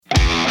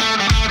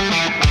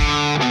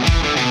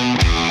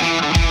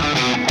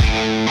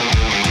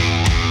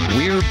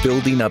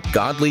building up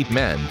godly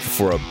men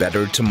for a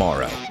better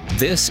tomorrow.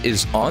 This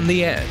is On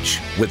the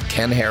Edge with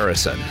Ken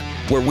Harrison,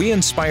 where we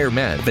inspire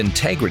men of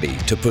integrity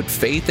to put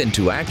faith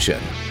into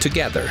action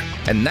together.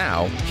 And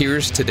now,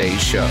 here's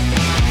today's show.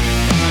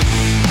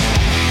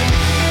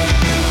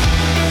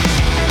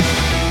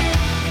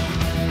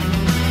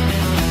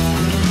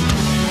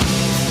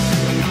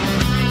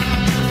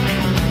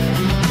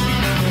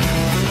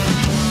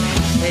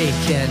 Hey,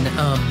 Ken,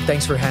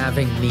 thanks for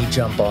having me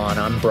jump on.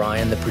 I'm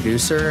Brian, the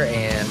producer,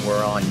 and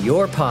we're on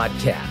your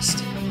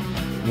podcast.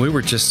 We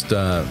were just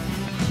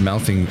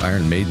mouthing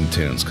Iron Maiden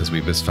tunes because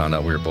we just found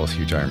out we were both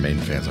huge Iron Maiden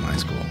fans in high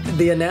school.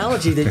 The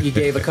analogy that you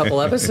gave a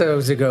couple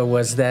episodes ago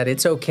was that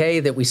it's okay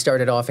that we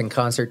started off in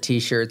concert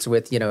T-shirts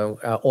with,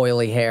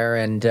 oily hair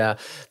and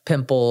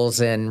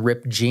pimples and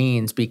ripped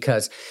jeans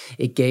because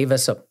it gave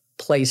us a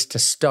place to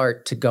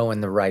start to go in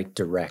the right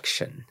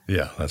direction.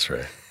 Yeah, that's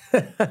right.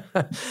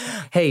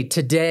 Hey,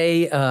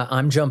 today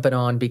I'm jumping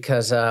on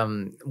because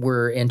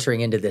we're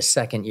entering into the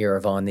second year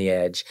of On the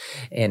Edge,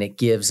 and it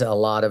gives a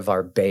lot of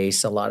our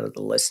base, a lot of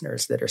the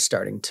listeners that are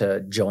starting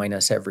to join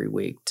us every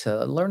week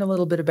to learn a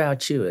little bit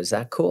about you. Is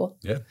that cool?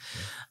 Yeah.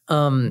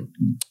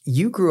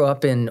 You grew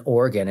up in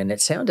Oregon, and it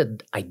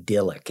sounded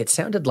idyllic. It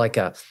sounded like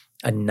a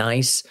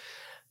nice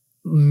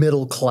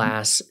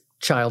middle-class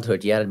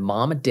childhood. You had a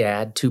mom and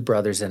dad, two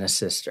brothers and a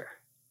sister,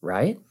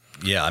 right?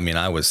 Yeah, I mean,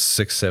 I was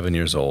 6, 7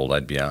 years old.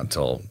 I'd be out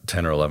until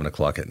 10 or 11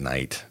 o'clock at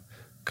night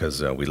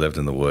because we lived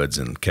in the woods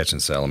and catching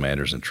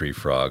salamanders and tree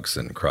frogs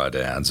and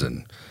crawdads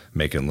and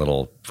making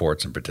little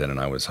forts and pretending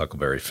I was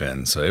Huckleberry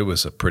Finn. So it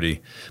was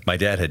my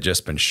dad had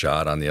just been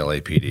shot on the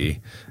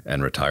LAPD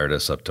and retired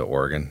us up to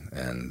Oregon.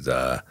 And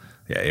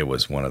it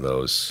was one of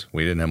those,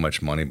 we didn't have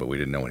much money, but we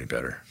didn't know any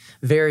better.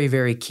 Very,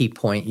 very key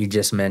point you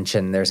just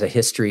mentioned. There's a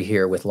history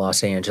here with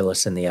Los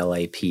Angeles and the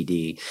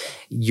LAPD.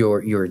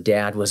 Your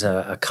dad was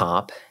a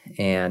cop,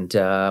 and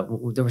there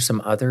was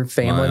some other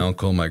family. My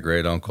uncle, my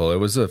great uncle.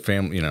 It was a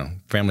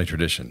family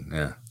tradition.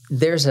 Yeah.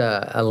 There's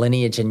a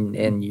lineage,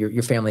 and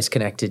your family's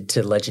connected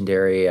to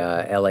legendary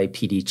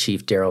LAPD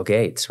Chief Daryl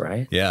Gates,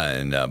 right? Yeah,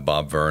 and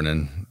Bob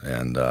Vernon,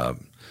 and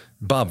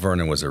Bob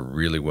Vernon was a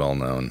really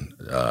well-known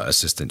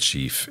assistant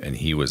chief, and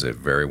he was a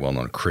very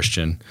well-known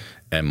Christian.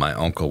 And my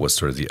uncle was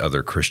sort of the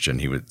other Christian.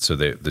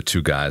 The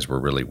two guys were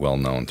really well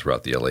known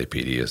throughout the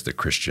LAPD as the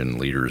Christian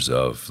leaders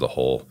of the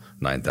whole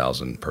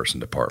 9,000 person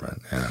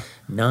department. Yeah.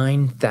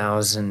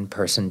 9,000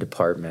 person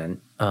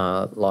department,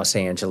 Los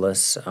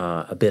Angeles,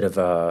 a bit of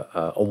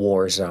a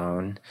war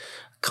zone.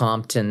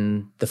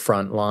 Compton, the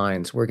front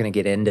lines. We're going to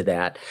get into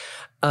that.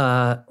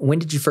 When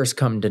did you first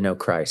come to know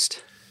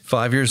Christ?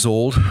 5 years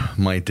old.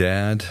 My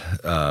dad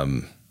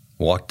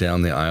walked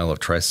down the aisle of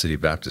Tri-City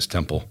Baptist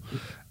Temple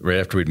right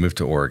after we'd moved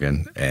to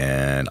Oregon,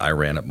 and I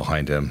ran up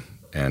behind him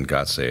and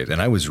got saved. And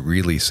I was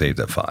really saved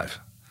at 5.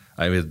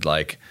 I would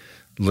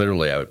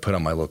literally, I would put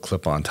on my little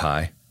clip-on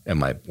tie and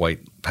my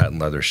white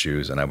patent leather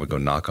shoes, and I would go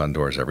knock on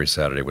doors every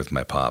Saturday with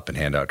my pop and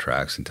hand out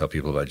tracts and tell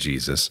people about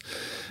Jesus.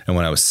 And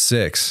when I was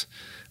 6,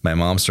 my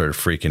mom started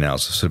freaking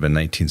out. So this would have been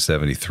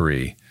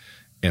 1973.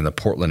 In the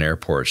Portland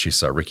airport, she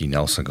saw Ricky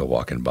Nelson go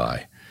walking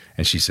by,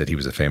 and she said he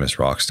was a famous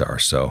rock star.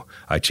 So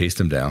I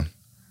chased him down,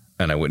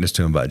 and I witnessed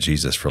to him about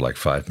Jesus for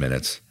 5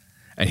 minutes.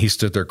 And he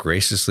stood there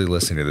graciously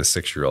listening to this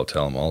 6-year-old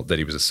tell him all that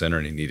he was a sinner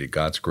and he needed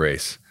God's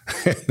grace.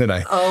 Then I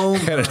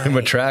handed him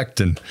a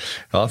tract, and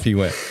off he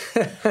went.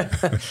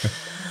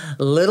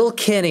 Little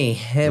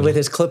Kenny with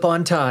his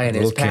clip-on tie and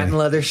his patent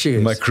leather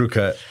shoes. My crew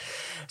cut.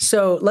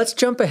 So let's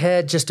jump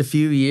ahead just a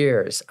few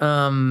years.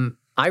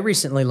 I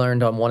recently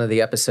learned on one of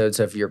the episodes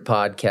of your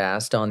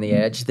podcast, On the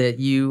Edge, that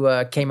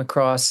you came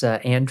across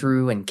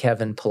Andrew and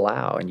Kevin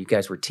Palau, and you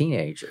guys were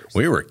teenagers.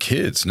 We were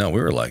kids. No, we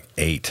were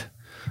 8.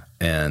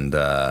 And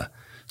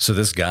so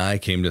this guy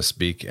came to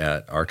speak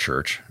at our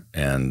church,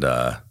 and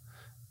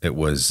it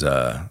was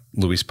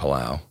Luis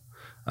Palau.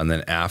 And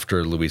then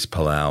after Luis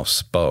Palau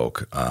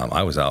spoke,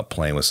 I was out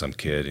playing with some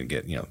kid and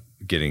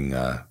getting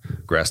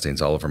grass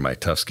stains all over my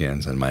tough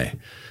skins, and my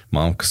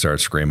mom started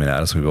screaming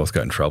at us. We both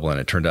got in trouble, and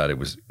it turned out it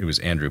was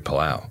Andrew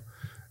Palau.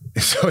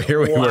 So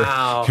here we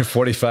were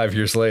 45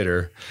 years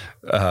later.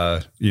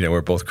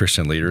 We're both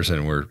Christian leaders,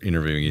 and we're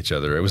interviewing each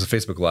other. It was a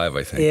Facebook Live,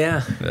 I think.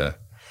 Yeah.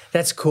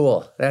 That's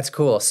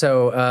cool.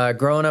 So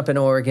growing up in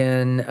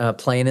Oregon,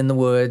 playing in the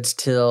woods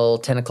till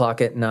 10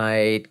 o'clock at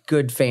night,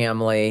 good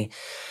family.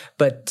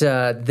 But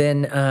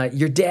then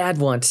your dad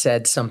once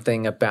said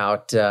something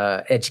about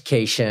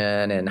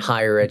education and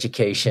higher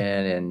education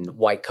and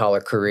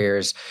white-collar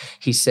careers.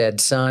 He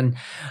said, son,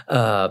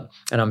 and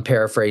I'm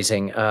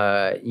paraphrasing,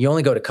 you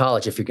only go to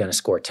college if you're going to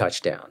score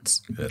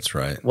touchdowns. That's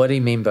right. What do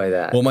you mean by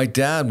that? Well, my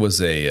dad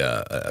was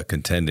a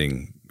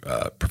contending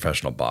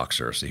professional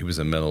boxer. So he was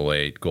a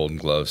middleweight Golden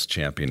Gloves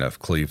champion of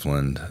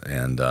Cleveland,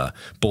 and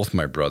both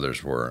my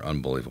brothers were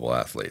unbelievable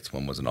athletes.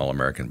 One was an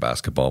All-American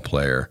basketball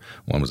player,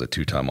 one was a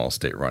 2-time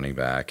All-State running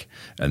back,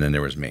 and then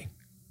there was me.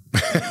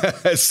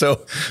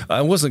 So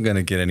I wasn't going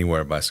to get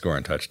anywhere by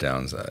scoring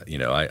touchdowns.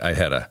 I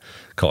had a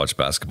college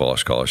basketball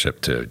scholarship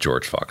to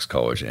George Fox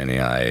College,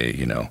 NAIA,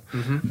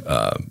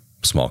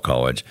 small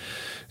college.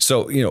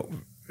 So,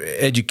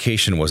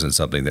 education wasn't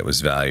something that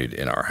was valued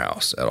in our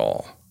house at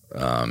all.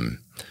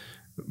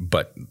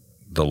 But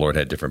the Lord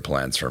had different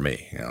plans for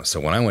me. So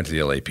when I went to the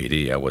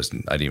LAPD,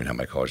 I didn't even have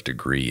my college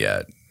degree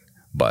yet,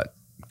 but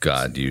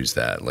God used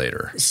that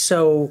later.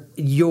 So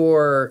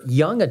your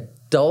young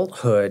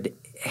adulthood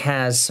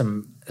has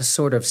some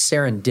sort of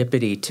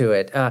serendipity to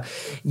it.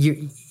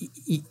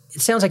 It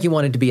sounds like you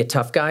wanted to be a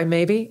tough guy,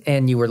 maybe,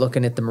 and you were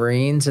looking at the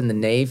Marines and the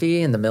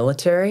Navy and the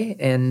military,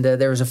 and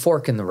there was a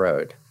fork in the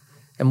road.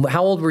 And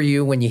how old were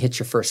you when you hit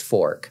your first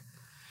fork?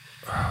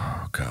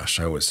 Oh, gosh,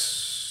 I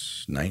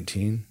was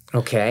 19.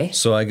 Okay.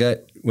 So I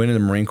went into the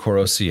Marine Corps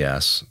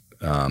OCS,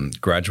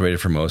 graduated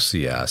from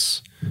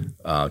OCS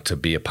to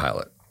be a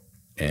pilot.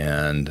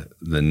 And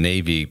the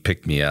Navy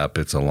picked me up.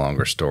 It's a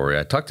longer story.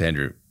 I talked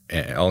to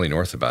Ollie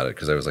North about it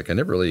because I was like, I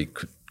never really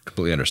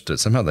completely understood.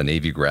 Somehow the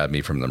Navy grabbed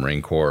me from the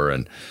Marine Corps,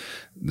 and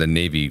the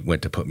Navy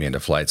went to put me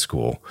into flight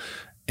school.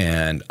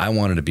 And I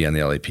wanted to be on the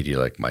LAPD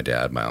like my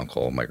dad, my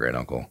uncle, my great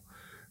uncle.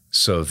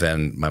 So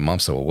then my mom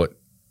said, well,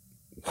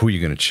 who are you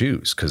going to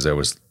choose? Because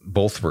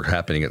both were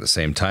happening at the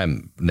same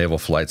time. Naval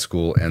Flight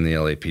School and the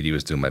LAPD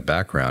was doing my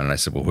background. And I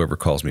said, well, whoever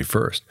calls me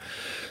first.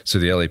 So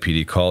the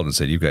LAPD called and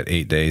said, you've got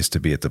 8 days to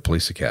be at the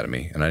police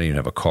academy. And I didn't even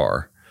have a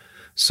car.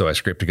 So I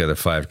scraped together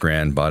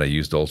 $5,000, bought a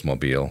used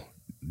Oldsmobile,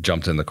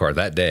 jumped in the car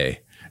that day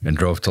and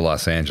drove to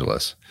Los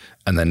Angeles.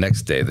 And the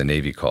next day, the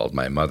Navy called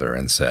my mother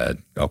and said,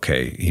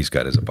 okay, he's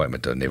got his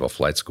appointment to Naval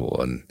Flight School.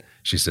 And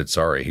she said,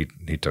 sorry,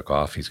 he took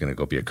off. He's going to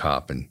go be a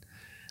cop. And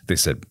they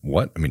said,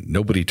 what? I mean,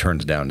 nobody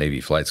turns down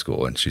Navy Flight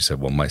School. And she said,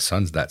 well, my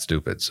son's that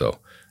stupid, so.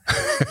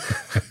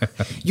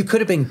 You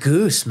could have been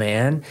Goose,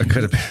 man. I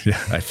could have been.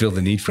 Yeah, I feel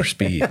the need for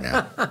speed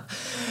now.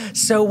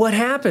 So what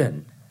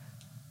happened?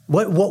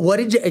 What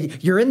did you?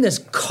 You're in this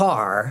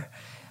car.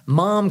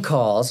 Mom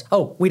calls.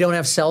 Oh, we don't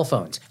have cell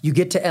phones. You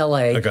get to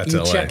LA.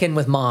 You check in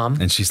with mom,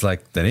 and she's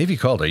like, "The Navy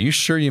called. Are you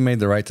sure you made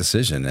the right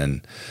decision?"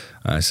 And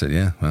I said,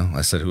 "Yeah." Well,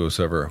 I said,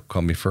 "Whoever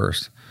called me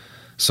first."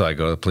 So I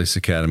go to the police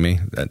academy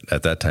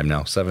at that time.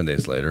 Now 7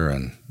 days later,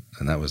 and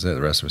that was it.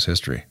 The rest was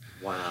history.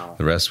 Wow.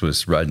 The rest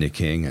was Rodney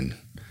King and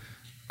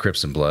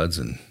Crips and Bloods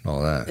and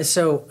all that.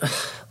 So,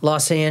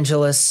 Los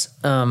Angeles.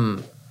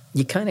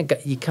 You kind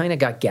of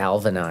got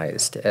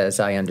galvanized, as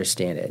I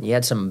understand it. You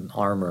had some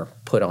armor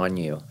put on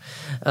you.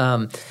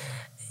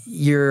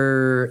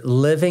 You're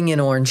living in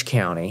Orange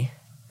County.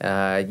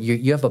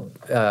 You've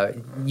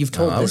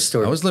told this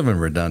story. I was living in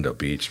Redondo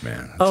Beach,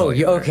 man.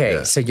 Okay.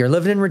 Yeah. So you're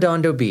living in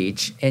Redondo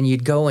Beach, and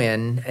you'd go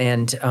in,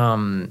 and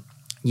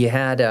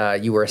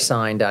you were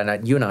assigned.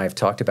 You and I have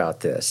talked about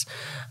this.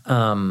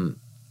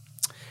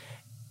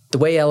 The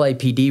way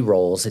LAPD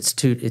rolls, it's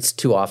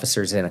two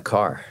officers in a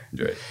car.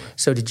 Right.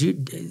 So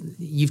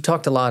you've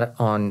talked a lot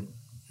on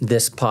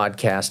this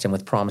podcast and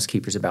with Promise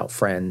Keepers about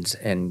friends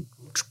and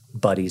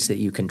buddies that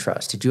you can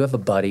trust. Did you have a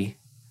buddy,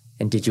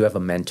 and did you have a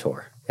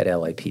mentor at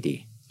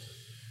LAPD?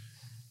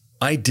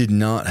 I did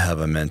not have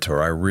a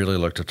mentor. I really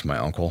looked up to my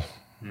uncle,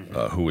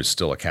 who was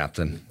still a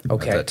captain at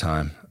that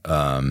time.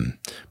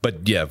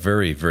 But yeah,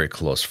 very, very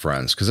close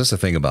friends. Because that's the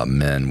thing about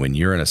men. When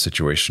you're in a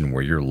situation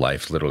where your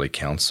life literally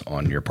counts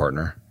on your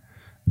partner,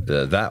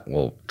 that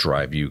will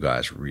drive you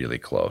guys really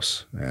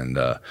close. And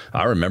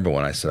I remember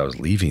when I said I was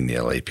leaving the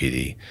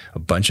LAPD, a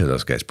bunch of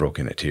those guys broke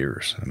into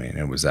tears. I mean,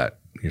 it was that.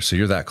 So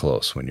you're that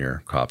close when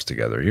you're cops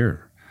together.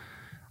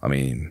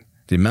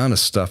 The amount of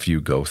stuff you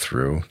go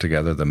through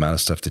together, the amount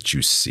of stuff that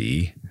you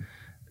see,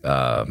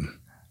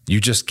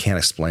 you just can't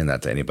explain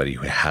that to anybody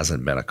who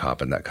hasn't been a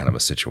cop in that kind of a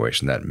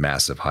situation, that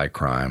massive high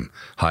crime,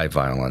 high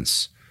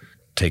violence,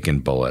 taking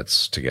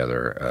bullets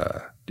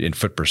together in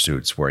foot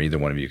pursuits where either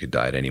one of you could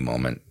die at any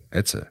moment.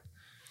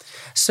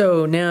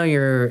 So now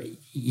you're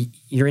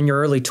in your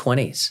early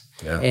 20s,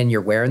 and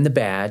you're wearing the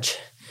badge,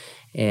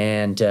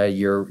 and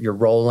you're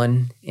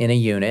rolling in a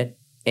unit,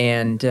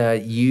 and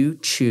you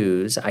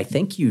choose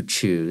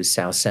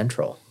South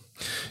Central.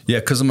 Yeah,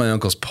 because of my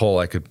uncle's pull,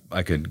 I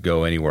could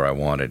go anywhere I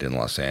wanted in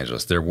Los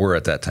Angeles. There were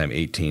at that time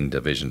 18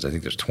 divisions. I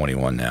think there's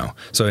 21 now.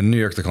 So in New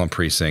York, they call them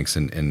precincts.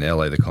 In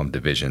LA, they call them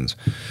divisions.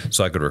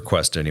 So I could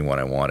request anyone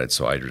I wanted.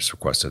 So I just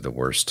requested the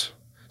worst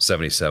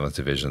 77th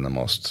Division, the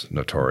most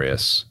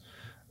notorious.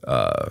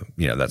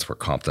 That's where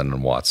Compton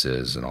and Watts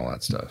is and all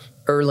that stuff.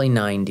 Early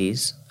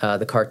 90s,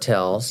 the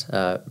cartels,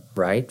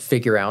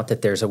 figure out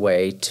that there's a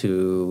way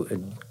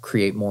to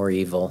create more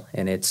evil,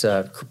 and it's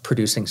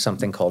producing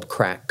something called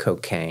crack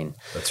cocaine.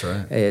 That's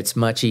right. It's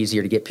much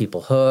easier to get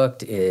people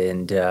hooked,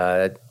 and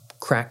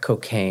crack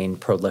cocaine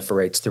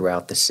proliferates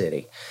throughout the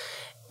city.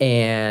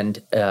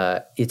 And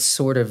it's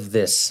sort of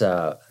this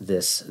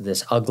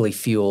ugly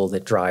fuel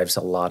that drives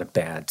a lot of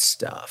bad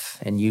stuff.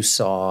 And you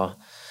saw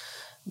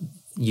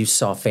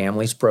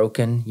families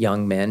broken,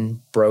 young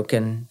men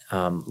broken,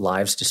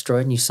 lives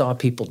destroyed, and you saw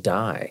people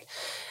die.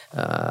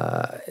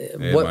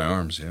 In my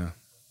arms, yeah.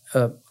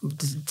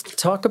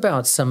 Talk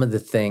about some of the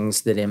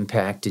things that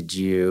impacted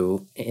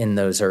you in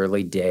those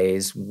early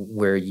days,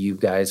 where you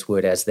guys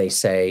would, as they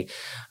say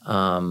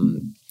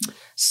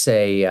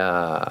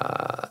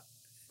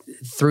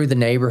through the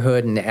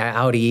neighborhood and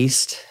out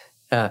east,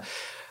 What's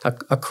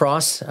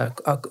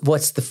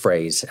the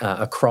phrase?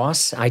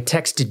 Across. I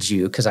texted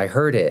you because I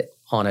heard it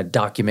on a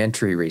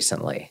documentary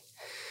recently,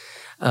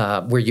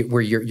 where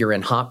you're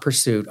in hot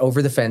pursuit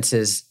over the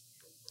fences,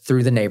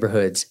 through the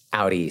neighborhoods,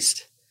 out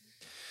east.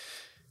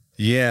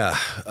 Yeah,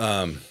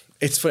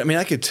 it's funny. I mean,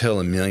 I could tell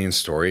a million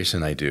stories,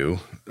 and I do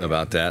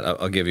about that.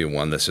 I'll give you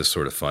one that's just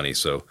sort of funny.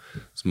 So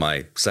it's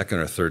my second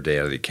or third day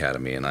out of the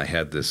academy, and I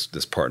had this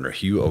partner,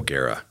 Hugh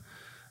O'Gara.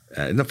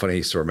 Isn't it funny? I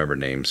used to remember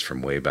names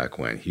from way back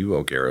when. Hugh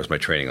O'Gara was my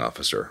training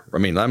officer. I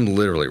mean, I'm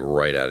literally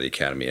right out of the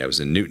academy. I was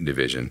in Newton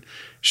Division,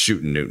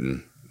 shooting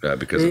Newton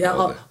because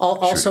of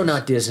also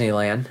not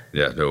Disneyland.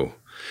 Yeah, no.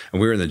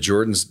 And we were in the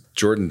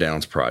Jordan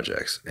Downs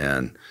projects,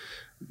 and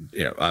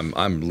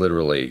I'm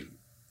literally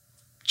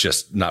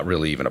just not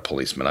really even a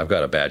policeman. I've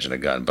got a badge and a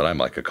gun, but I'm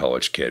like a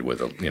college kid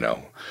with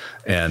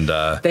and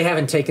they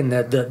haven't taken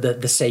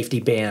the safety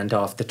band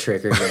off the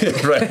trigger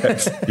yet.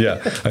 Right.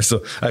 Yeah. I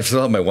still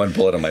have my one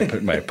bullet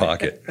in my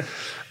pocket.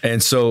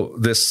 And so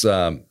this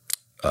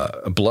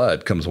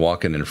blood comes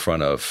walking in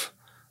front of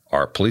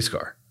our police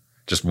car,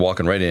 just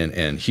walking right in.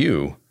 And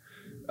Hugh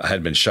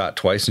had been shot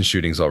twice in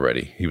shootings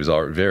already. He was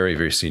a very,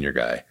 very senior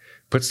guy,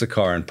 puts the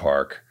car in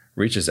park,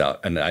 reaches out,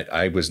 and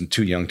I wasn't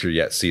too young to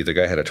yet see the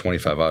guy had a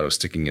 .25 auto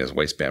sticking in his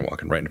waistband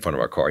walking right in front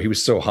of our car. He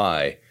was so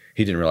high,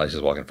 he didn't realize he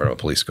was walking in front of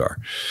a police car.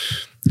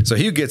 So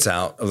Hugh gets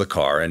out of the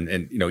car,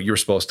 and you were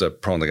supposed to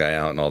prone the guy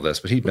out and all this,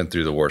 but he'd been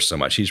through the worst so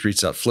much. He's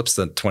reached out, flips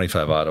the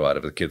 .25 auto out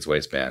of the kid's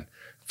waistband,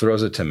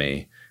 throws it to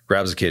me,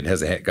 grabs the kid,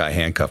 has the guy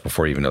handcuffed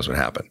before he even knows what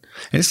happened.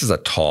 And this is a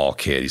tall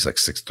kid. He's like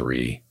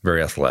 6'3",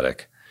 very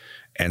athletic.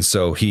 And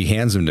so he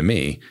hands him to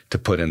me to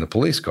put in the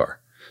police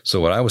car.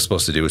 So what I was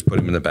supposed to do was put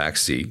him in the back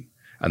seat,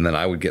 and then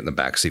I would get in the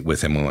back seat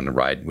with him and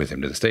ride with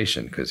him to the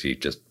station because he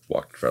just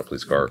walked in front of a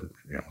police car,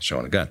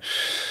 showing a gun.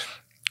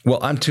 Well,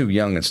 I'm too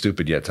young and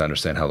stupid yet to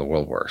understand how the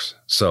world works.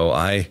 So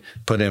I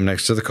put him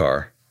next to the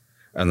car,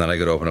 and then I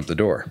go to open up the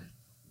door.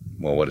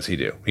 Well, what does he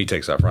do? He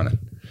takes off running.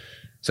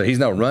 So he's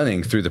now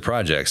running through the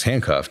projects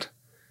handcuffed,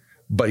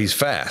 but he's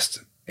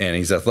fast and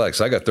he's athletic.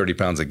 So I got 30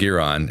 pounds of gear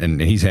on,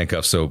 and he's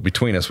handcuffed. So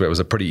between us, it was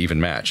a pretty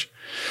even match.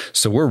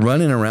 So we're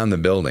running around the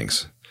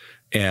buildings.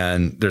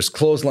 And there's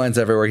clotheslines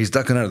everywhere. He's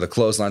ducking under the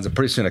clotheslines, and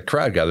pretty soon a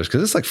crowd gathers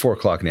because it's like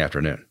 4:00 in the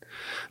afternoon.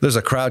 There's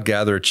a crowd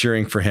gathered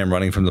cheering for him,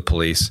 running from the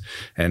police,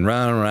 and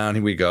round and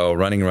round we go,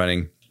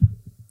 running.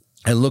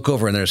 And look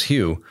over, and there's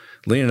Hugh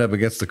leaning up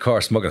against the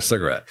car, smoking a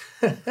cigarette.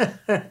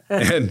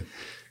 And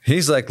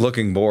he's like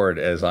looking bored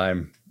as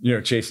I'm,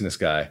 chasing this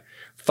guy.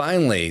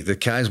 Finally, the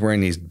guy's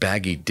wearing these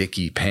baggy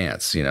dicky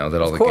pants, that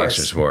all the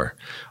gangsters wore.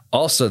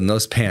 All of a sudden,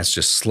 those pants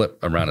just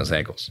slip around his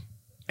ankles.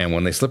 And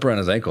when they slip around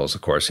his ankles, of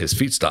course, his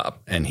feet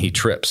stop and he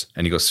trips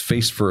and he goes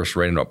face first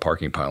right into a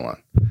parking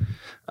pylon.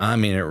 I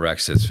mean, it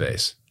wrecks his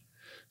face.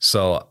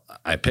 So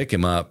I pick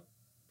him up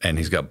and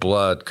he's got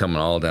blood coming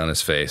all down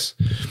his face.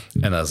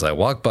 And as I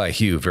walk by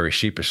Hugh very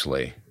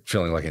sheepishly,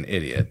 feeling like an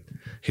idiot,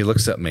 he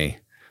looks at me,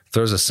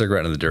 throws a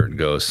cigarette in the dirt and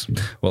goes,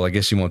 "Well, I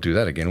guess you won't do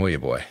that again, will you,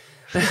 boy?"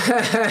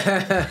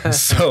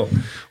 So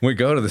we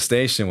go to the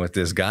station with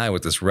this guy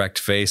with this wrecked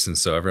face, and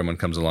so everyone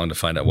comes along to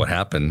find out what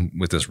happened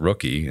with this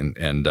rookie.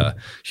 And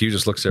Hugh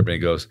just looks at everybody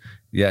and goes,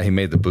 "Yeah, he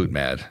made the boot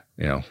mad."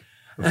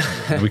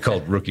 We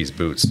called rookies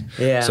boots.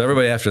 Yeah. So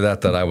everybody after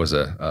that thought I was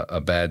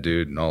a bad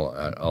dude, and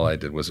all I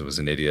did was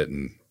an idiot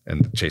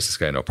and chase this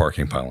guy into a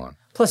parking pylon.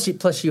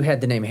 Plus, you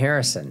had the name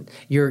Harrison.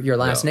 Your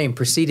last name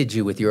preceded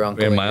you with your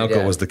uncle. And my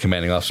uncle was the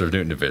commanding officer of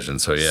Newton Division.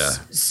 So yeah.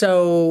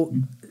 So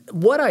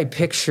what I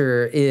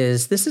picture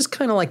is this is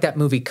kind of like that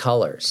movie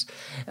Colors.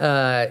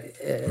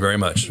 Very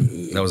much.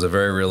 That was a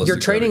very realistic. Your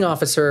training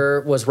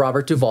officer was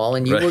Robert Duvall,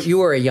 and you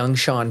were a young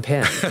Sean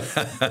Penn.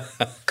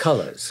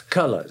 Colors.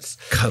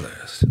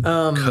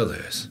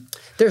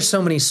 There's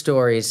so many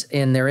stories,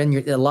 and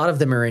a lot of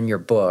them are in your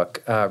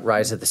book,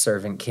 Rise of the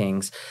Servant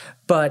Kings.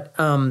 But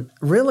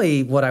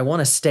really, what I want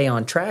to stay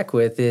on track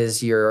with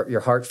is your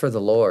heart for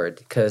the Lord,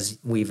 because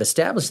we've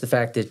established the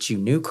fact that you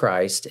knew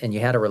Christ and you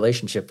had a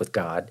relationship with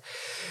God.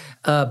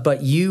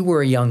 But you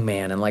were a young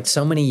man, and like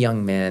so many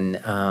young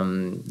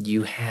men,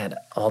 you had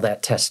all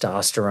that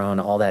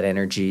testosterone, all that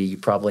energy. You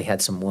probably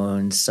had some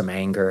wounds, some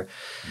anger.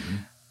 Mm-hmm.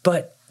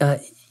 But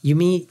you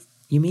meet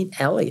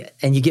Elliot,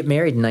 and you get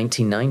married in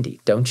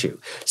 1990, don't you?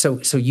 So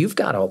you've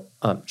got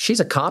she's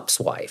a cop's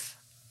wife.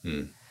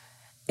 Mm.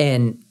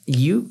 And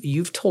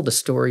you've told a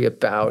story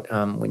about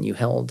when you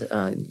held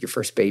your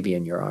first baby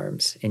in your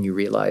arms and you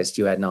realized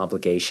you had an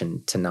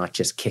obligation to not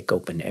just kick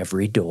open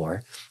every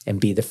door and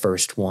be the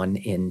first one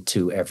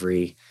into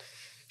every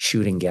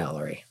shooting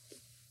gallery.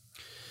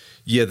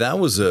 Yeah, that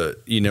was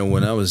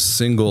when I was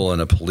single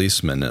and a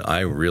policeman,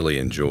 I really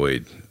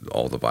enjoyed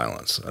all the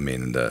violence. I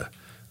mean, the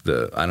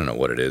I don't know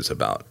what it is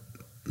about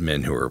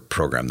men who are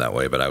programmed that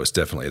way, but I was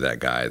definitely that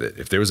guy that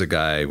if there was a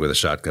guy with a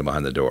shotgun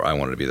behind the door, I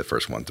wanted to be the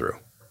first one through.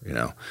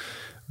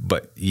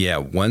 But yeah,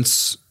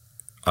 once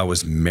I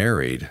was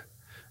married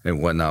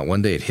and whatnot,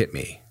 one day it hit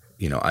me,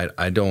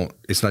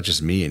 it's not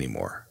just me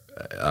anymore.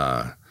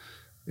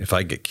 If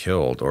I get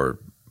killed or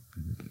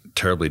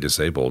terribly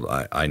disabled,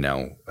 I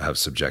now have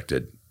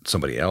subjected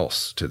somebody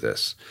else to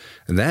this.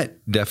 And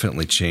that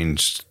definitely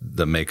changed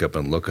the makeup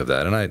and look of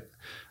that. And I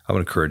would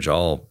encourage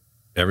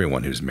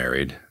everyone who's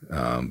married,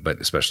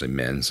 but especially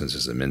men, since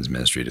it's a men's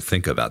ministry, to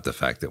think about the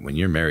fact that when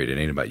you're married, it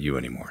ain't about you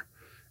anymore.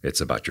 It's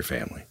about your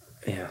family.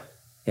 Yeah.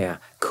 Yeah.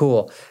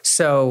 Cool.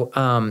 So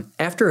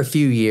after a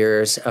few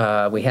years,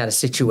 we had a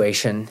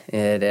situation.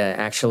 It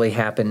actually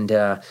happened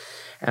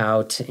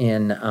out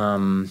in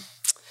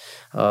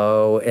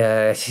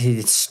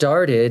it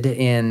started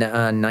in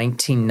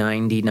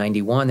 1990,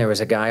 91. There was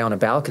a guy on a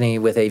balcony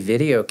with a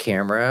video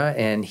camera,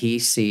 and he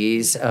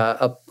sees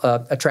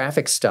a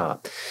traffic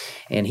stop.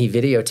 And he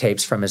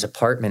videotapes from his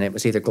apartment. It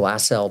was either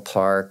Glassell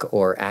Park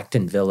or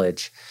Acton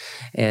Village.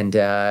 And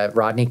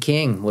Rodney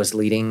King was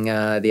leading the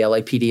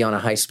LAPD on a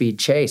high-speed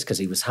chase because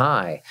he was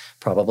high,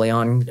 probably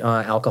on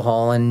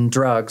alcohol and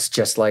drugs,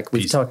 just like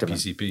we've talked about.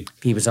 PCP.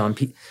 He was on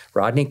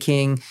Rodney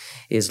King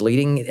is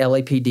leading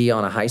LAPD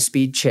on a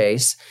high-speed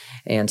chase,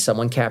 and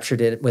someone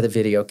captured it with a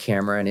video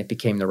camera, and it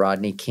became the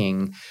Rodney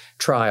King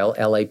trial.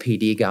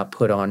 LAPD got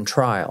put on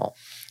trial.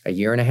 A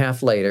year and a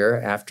half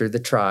later, after the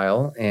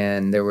trial,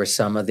 and there were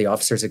some of the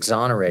officers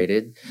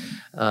exonerated,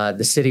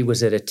 the city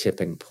was at a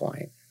tipping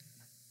point.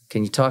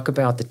 Can you talk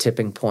about the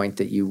tipping point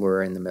that you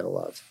were in the middle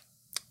of?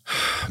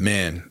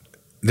 Man,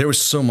 there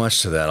was so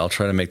much to that. I'll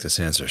try to make this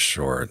answer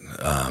short.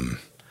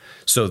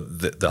 So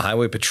the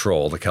Highway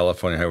Patrol, the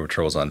California Highway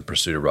Patrol, was on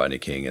pursuit of Rodney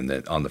King and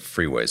then on the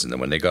freeways. And then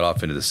when they got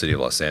off into the city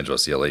of Los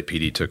Angeles, the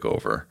LAPD took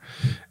over.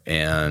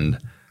 And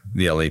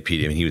the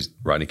LAPD,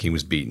 Rodney King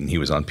was beaten. He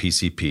was on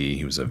PCP.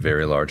 He was a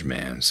very large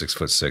man,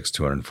 6'6",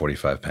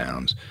 245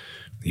 pounds.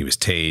 He was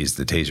tased.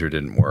 The taser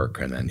didn't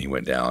work. And then he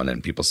went down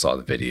and people saw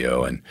the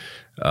video. And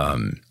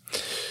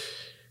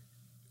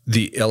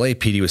the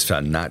LAPD was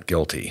found not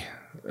guilty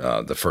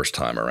the first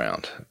time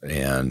around.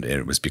 And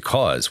it was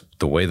because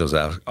the way those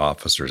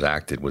officers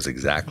acted was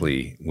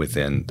exactly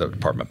within the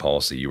department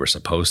policy. You were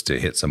supposed to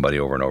hit somebody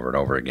over and over and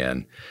over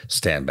again,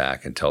 stand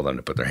back and tell them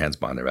to put their hands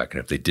behind their back.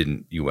 And if they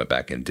didn't, you went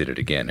back and did it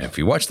again. And if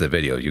you watch the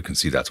video, you can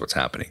see that's what's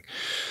happening.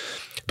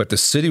 But the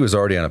city was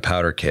already on a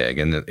powder keg,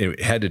 and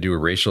it had to do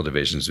with racial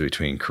divisions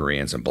between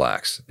Koreans and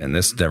blacks. And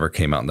this never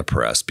came out in the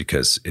press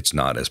because it's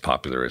not as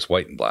popular as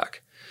white and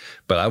black.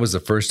 But I was the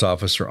first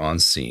officer on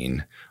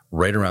scene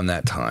right around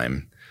that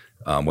time.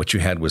 What you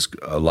had was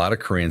a lot of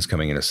Koreans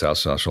coming into South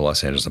Central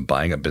Los Angeles and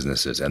buying up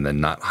businesses and then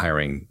not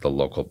hiring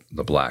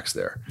the blacks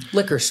there.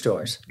 Liquor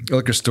stores,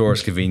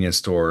 convenience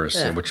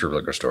stores, which are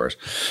liquor stores.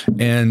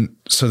 And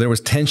so there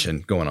was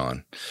tension going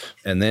on.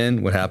 And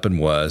then what happened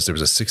was there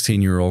was a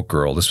 16-year-old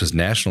girl. This was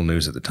national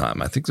news at the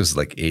time. I think this was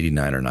like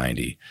 89 or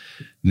 90.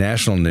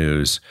 National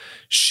news.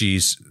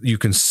 You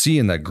can see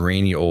in that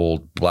grainy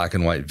old black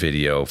and white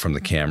video from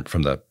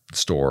the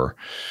store,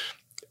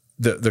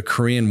 the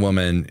Korean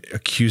woman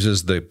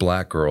accuses the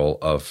black girl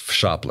of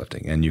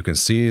shoplifting, and you can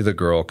see the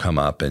girl come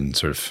up and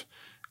sort of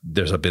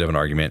there's a bit of an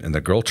argument, and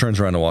the girl turns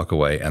around to walk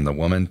away, and the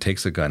woman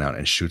takes a gun out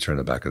and shoots her in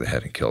the back of the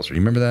head and kills her.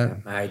 You remember that?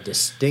 I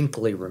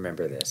distinctly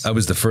remember this. I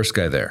was the first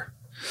guy there,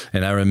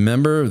 and I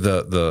remember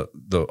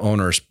the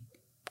owner's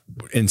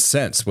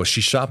incensed. Well,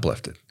 she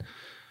shoplifted,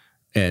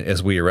 and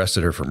as we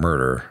arrested her for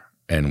murder,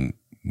 and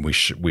we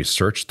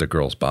searched the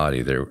girl's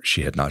body,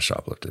 she had not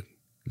shoplifted,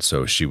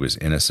 so she was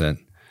innocent.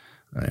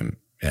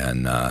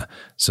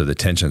 So the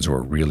tensions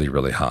were really,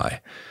 really high.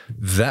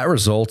 That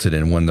resulted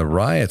in when the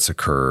riots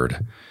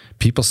occurred,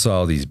 people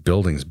saw these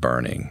buildings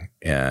burning,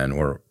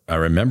 I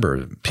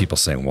remember people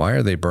saying, why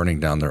are they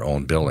burning down their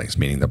own buildings,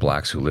 meaning the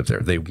blacks who lived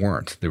there? They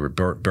weren't. They were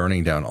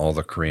burning down all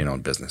the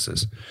Korean-owned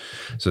businesses.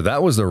 So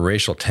that was the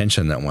racial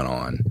tension that went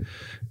on.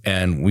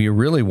 And we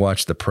really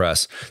watched the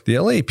press. The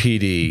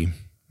LAPD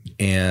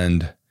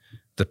and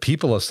the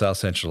people of South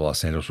Central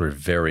Los Angeles were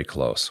very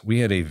close. We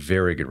had a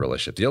very good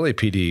relationship. The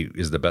LAPD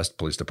is the best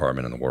police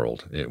department in the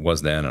world. It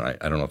was then, and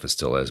I don't know if it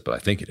still is, but I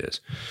think it is.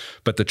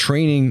 But the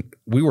training,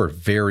 we were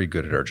very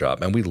good at our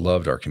job, and we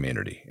loved our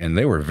community. And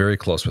they were very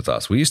close with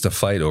us. We used to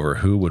fight over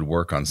who would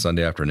work on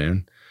Sunday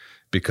afternoon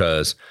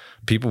because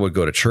people would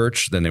go to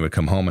church, then they would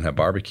come home and have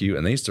barbecue,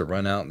 and they used to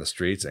run out in the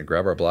streets and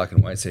grab our black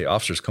and white and say,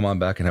 officers, come on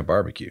back and have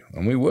barbecue.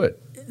 And we would.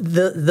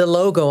 The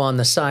logo on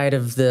the side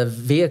of the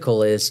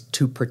vehicle is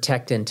to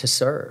protect and to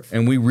serve.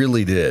 And we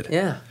really did.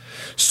 Yeah.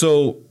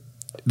 So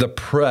the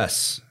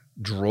press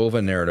drove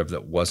a narrative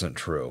that wasn't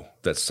true,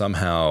 that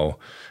somehow,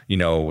 the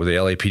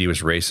LAPD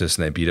was racist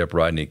and they beat up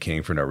Rodney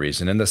King for no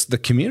reason. And the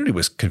community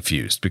was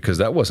confused because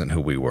that wasn't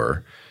who we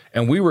were.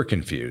 And we were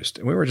confused.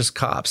 And we were just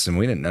cops, and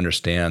we didn't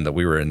understand that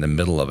we were in the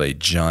middle of a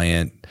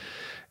giant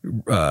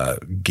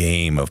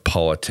game of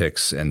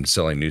politics and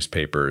selling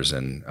newspapers,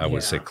 and I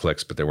would say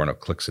clicks, but there weren't no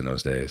clicks in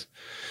those days.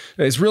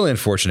 It's really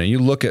unfortunate. You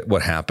look at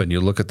what happened.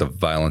 You look at the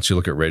violence. You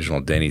look at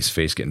Reginald Denny's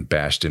face getting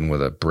bashed in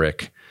with a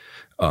brick.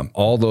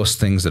 All those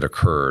things that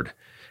occurred,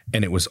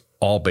 and it was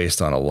all based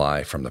on a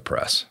lie from the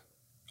press.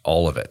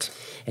 All of it.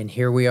 And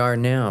here we are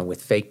now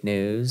with fake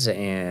news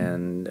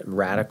and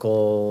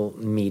radical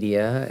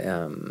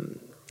media.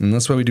 And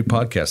that's why we do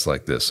podcasts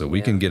like this, so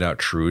we can get out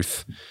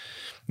truth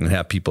and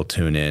have people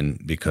tune in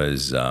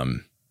because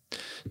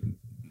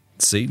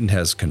Satan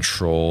has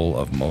control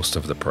of most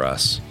of the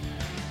press.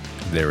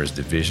 There is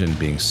division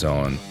being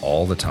sown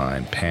all the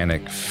time,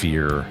 panic,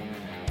 fear,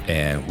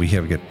 and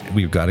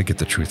we've got to get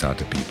the truth out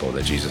to people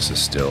that Jesus is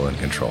still in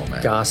control,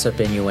 man. Gossip,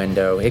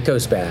 innuendo, it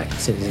goes back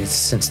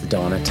since the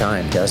dawn of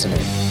time, doesn't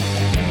it?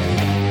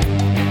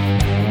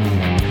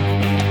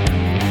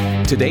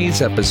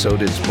 Today's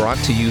episode is brought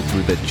to you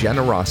through the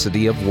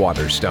generosity of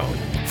Waterstone.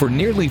 For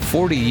nearly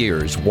 40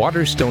 years,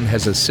 Waterstone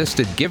has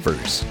assisted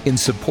givers in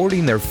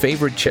supporting their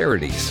favorite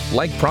charities,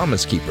 like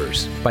Promise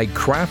Keepers, by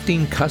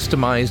crafting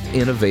customized,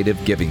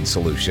 innovative giving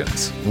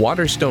solutions.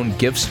 Waterstone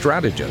gift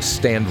strategists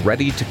stand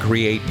ready to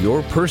create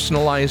your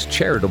personalized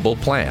charitable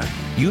plan,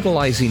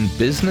 utilizing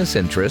business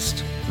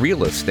interest,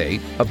 real estate,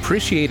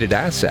 appreciated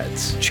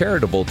assets,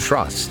 charitable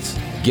trusts,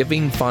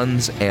 giving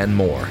funds, and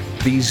more.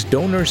 These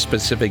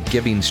donor-specific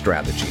giving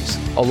strategies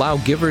allow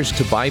givers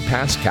to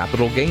bypass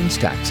capital gains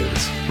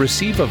taxes,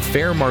 receive a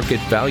fair market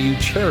value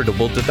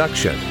charitable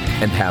deduction,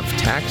 and have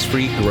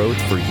tax-free growth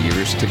for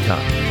years to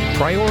come.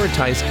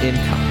 Prioritize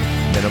income,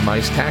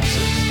 minimize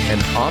taxes,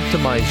 and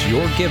optimize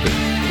your giving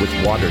with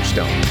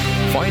Waterstone.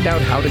 Find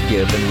out how to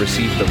give and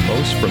receive the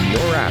most from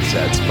your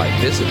assets by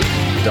visiting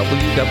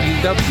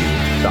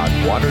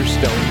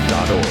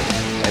www.waterstone.org.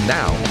 And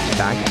now,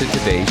 back to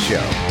today's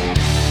show.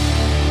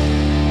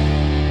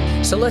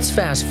 So let's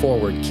fast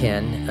forward,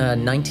 Ken.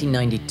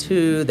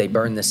 1992, they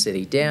burned the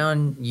city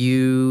down.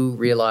 You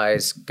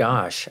realize,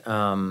 gosh,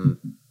 and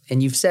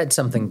you've said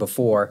something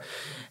before,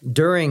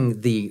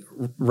 during the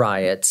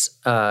riots,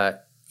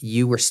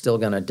 you were still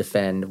going to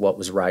defend what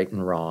was right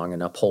and wrong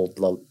and uphold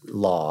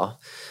law,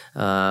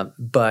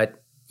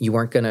 but you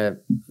weren't going to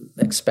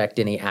expect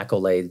any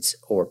accolades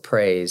or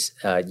praise.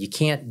 You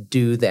can't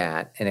do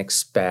that and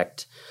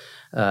expect...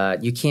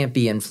 you can't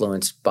be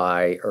influenced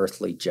by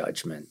earthly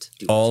judgment.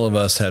 All of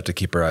us have to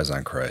keep our eyes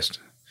on Christ.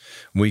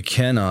 We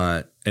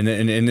cannot, and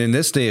in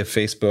this day of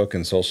Facebook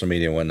and social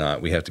media and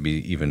whatnot, we have to be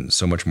even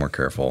so much more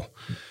careful.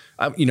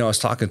 I was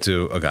talking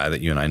to a guy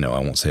that you and I know, I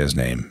won't say his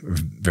name,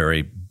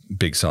 very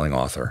big selling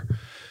author.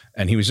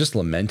 And he was just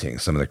lamenting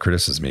some of the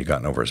criticism he'd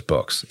gotten over his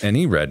books. And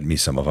he read me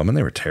some of them, and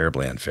they were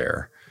terribly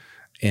unfair.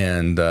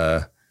 And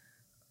I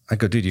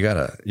go, dude, you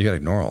gotta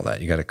ignore all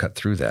that. You gotta cut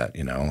through that.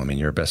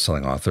 You're a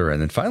best-selling author. And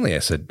then finally I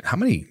said, how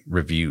many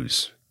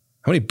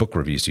book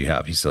reviews do you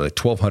have? He said like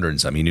 1,200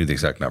 and something. He knew the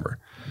exact number.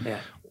 Yeah.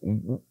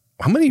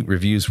 How many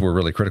reviews were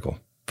really critical?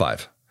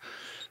 5.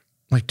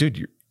 I'm like,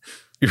 dude,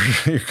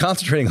 you're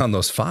concentrating on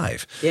those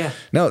 5. Yeah.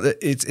 No,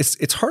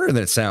 it's harder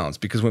than it sounds,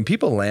 because when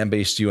people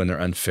lambaste you and they're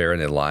unfair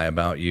and they lie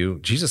about you,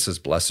 Jesus says,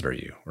 blessed are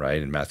you,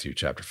 right? In Matthew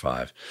chapter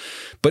 5.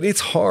 But it's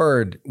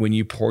hard when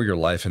you pour your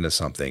life into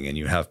something and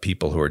you have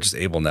people who are just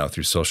able now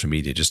through social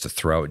media just to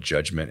throw out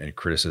judgment and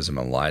criticism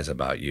and lies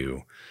about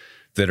you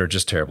that are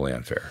just terribly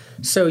unfair.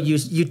 So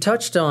you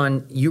touched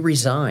on, you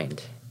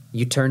resigned,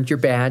 you turned your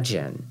badge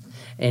in,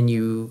 and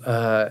you,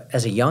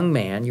 as a young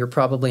man, you're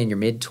probably in your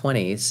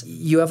mid-20s,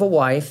 you have a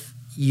wife,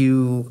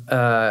 you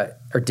are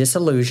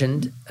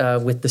disillusioned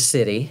with the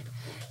city,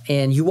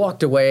 and you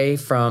walked away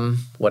from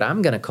what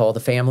I'm going to call the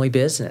family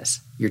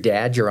business. Your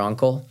dad, your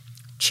uncle,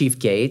 Chief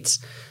Gates,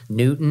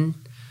 Newton,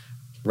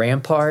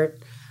 Rampart,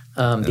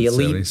 the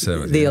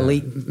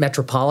elite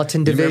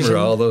Metropolitan Division. You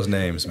remember all those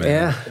names, man.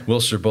 Yeah.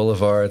 Wilshire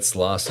Boulevard,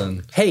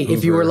 Slauson. Hey, Hoover,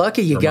 if you were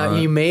lucky, you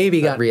Vermont.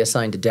 maybe got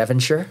reassigned to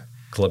Devonshire.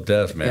 Club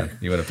Dev, man. Yeah.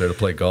 You went up there to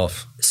play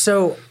golf.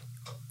 So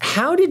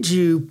how did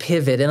you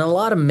pivot? And a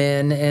lot of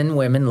men and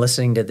women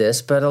listening to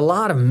this, but a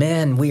lot of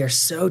men, we are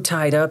so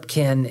tied up,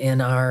 Ken,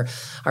 in our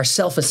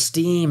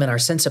self-esteem and our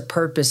sense of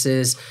purpose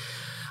is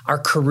our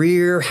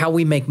career, how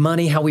we make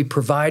money, how we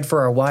provide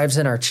for our wives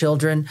and our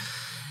children.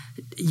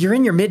 You're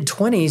in your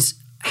mid-20s.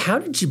 How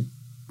did you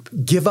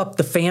give up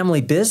the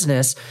family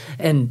business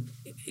and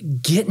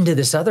get into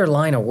this other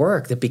line of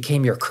work that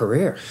became your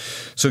career?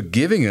 So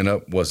giving it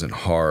up wasn't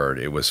hard.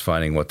 It was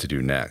finding what to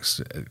do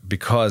next,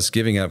 because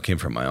giving up came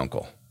from my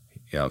uncle.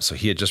 So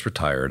he had just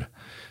retired,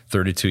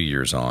 32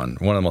 years on,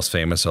 one of the most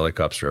famous LA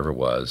cops there ever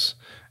was.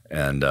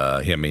 And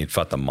he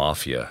fought the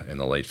mafia in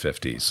the late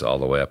 50s all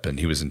the way up. And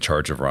he was in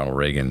charge of Ronald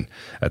Reagan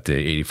at the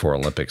 84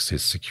 Olympics,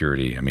 his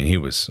security. He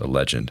was a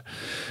legend.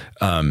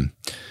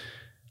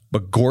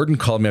 But Gordon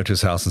called me up to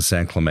his house in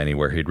San Clemente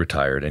where he'd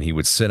retired, and he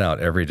would sit out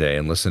every day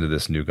and listen to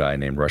this new guy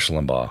named Rush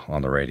Limbaugh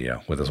on the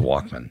radio with his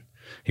Walkman.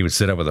 He would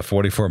sit up with a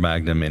 44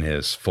 Magnum in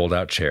his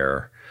fold-out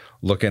chair,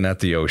 looking at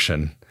the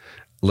ocean,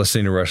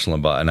 listening to Rush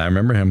Limbaugh. And I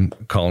remember him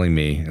calling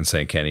me and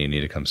saying, Kenny, you need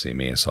to come see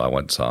me. And so I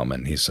went and saw him,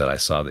 and he said, I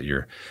saw that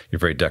you're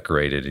very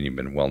decorated and you've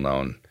been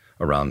well-known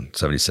around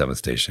 77th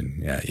Station.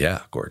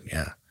 Yeah, Gordon,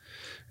 yeah.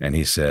 And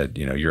he said,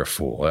 you're a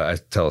fool. I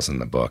tell us in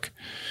the book.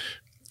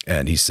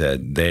 And he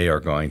said, they are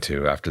going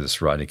to, after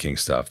this Rodney King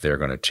stuff, they're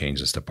going to change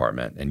this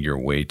department, and you're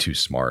way too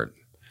smart.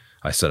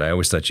 I said, I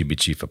always thought you'd be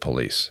chief of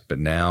police. But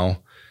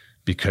now,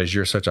 because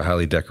you're such a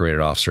highly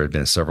decorated officer, had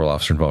been in several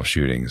officer-involved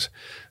shootings,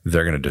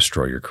 they're going to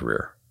destroy your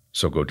career.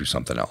 So go do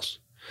something else.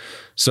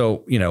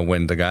 So,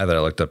 when the guy that I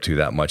looked up to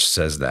that much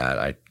says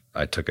that,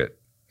 I took it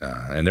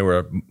And there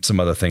were some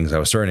other things. I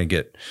was starting to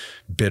get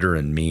bitter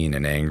and mean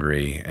and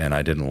angry, and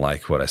I didn't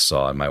like what I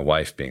saw. And my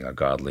wife, being a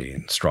godly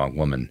and strong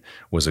woman,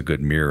 was a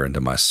good mirror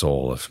into my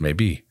soul of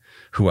maybe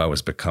who I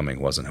was becoming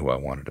wasn't who I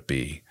wanted to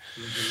be.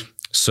 Mm-hmm.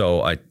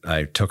 So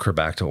I took her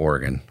back to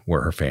Oregon,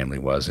 where her family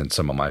was and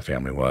some of my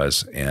family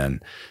was.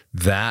 And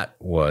that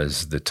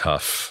was the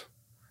tough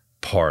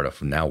part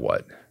of now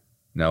what?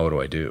 Now what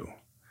do I do?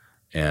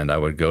 And I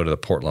would go to the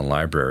Portland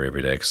Library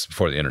every day, 'cause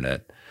before the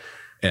internet,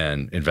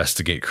 and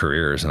investigate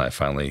careers. And I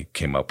finally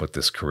came up with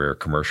this career,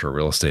 commercial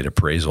real estate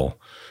appraisal,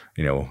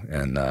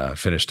 and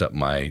finished up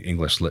my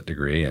English lit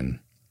degree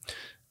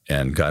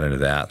and got into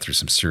that through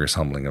some serious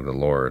humbling of the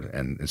Lord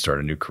and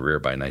started a new career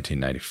by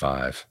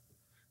 1995.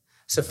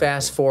 So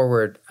fast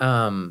forward,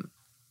 the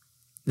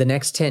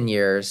next 10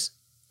 years,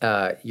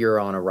 you're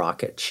on a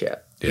rocket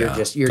ship.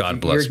 Yeah. God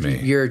bless me.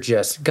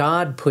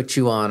 God put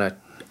you on an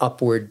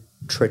upward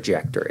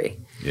trajectory.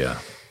 Yeah.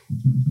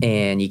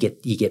 And you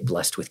get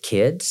blessed with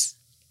kids.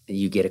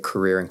 You get a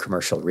career in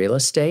commercial real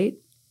estate.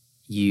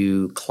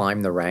 You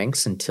climb the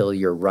ranks until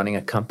you're running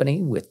a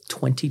company with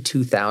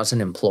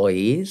 22,000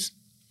 employees.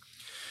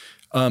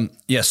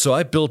 So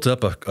I built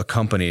up a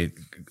company.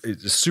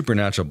 It's a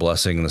supernatural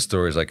blessing, and the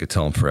stories I could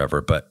tell them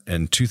forever. But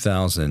in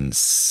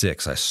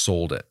 2006, I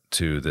sold it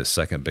to the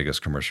second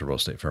biggest commercial real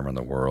estate firm in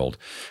the world.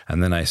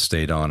 And then I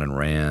stayed on and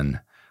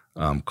ran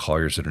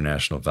Colliers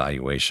International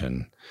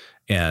Valuation.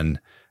 And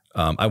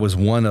I was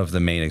one of the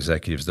main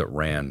executives that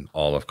ran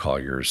all of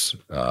Colliers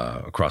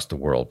across the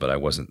world, but I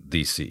wasn't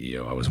the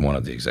CEO. I was one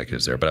of the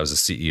executives there, but I was the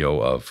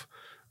CEO of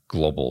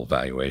Global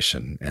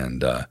Valuation.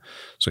 And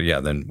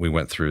then we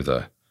went through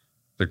the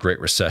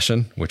Great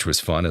Recession, which was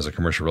fun as a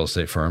commercial real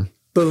estate firm.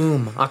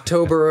 Boom.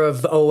 October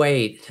of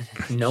 2008.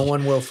 No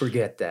one will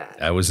forget that.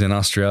 I was in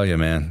Australia,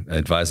 man,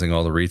 advising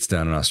all the REITs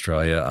down in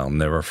Australia. I'll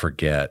never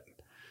forget.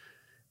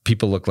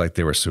 People looked like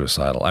they were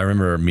suicidal. I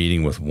remember a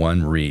meeting with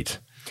one REIT.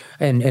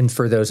 And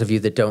for those of you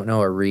that don't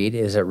know, a REIT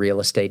is a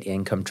real estate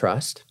income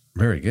trust.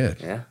 Very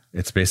good. Yeah.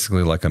 It's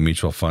basically like a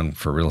mutual fund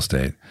for real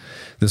estate.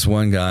 This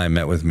one guy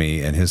met with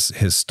me, and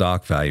his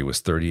stock value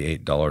was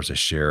 $38 a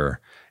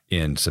share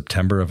in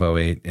September of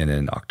 2008, and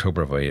in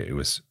October of 2008, it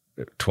was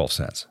 12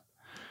 cents.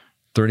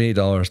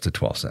 $38 to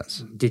 12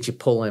 cents. Did you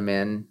pull him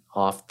in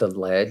off the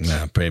ledge?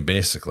 Yeah,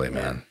 basically,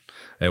 man.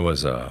 It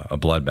was a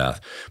bloodbath.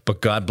 But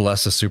God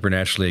blessed us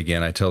supernaturally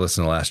again. I tell this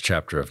in the last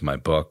chapter of my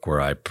book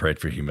where I prayed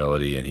for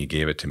humility and he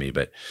gave it to me,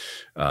 but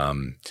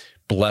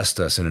blessed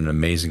us in an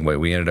amazing way.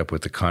 We ended up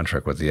with the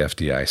contract with the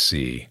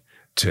FDIC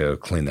to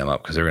clean them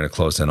up because they were going to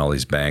close down all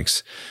these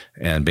banks.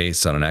 And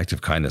based on an act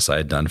of kindness I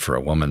had done for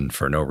a woman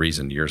for no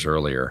reason years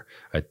earlier,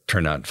 I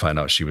turned out and find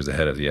out she was the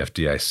head of the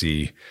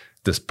FDIC,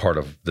 this part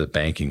of the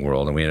banking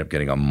world, and we ended up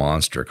getting a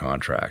monster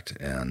contract.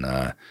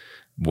 And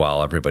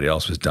while everybody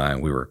else was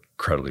dying, we were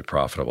incredibly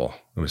profitable.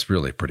 It was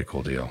really a pretty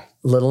cool deal.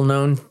 Little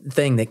known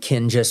thing that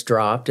Ken just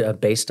dropped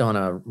based on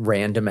a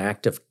random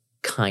act of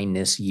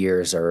kindness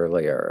years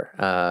earlier.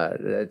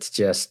 It's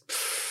just,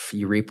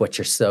 you reap what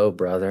you sow,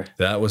 brother.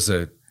 That was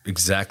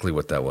exactly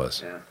what that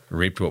was. Yeah.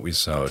 Reaped what we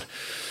sowed.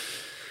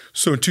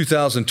 So in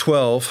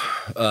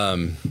 2012,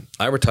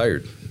 I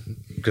retired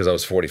because I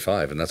was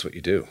 45, and that's what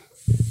you do.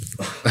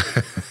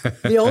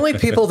 The only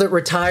people that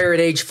retire at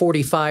age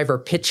 45 are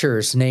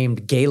pitchers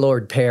named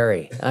Gaylord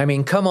Perry. I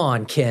mean, come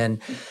on, Ken.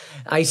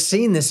 I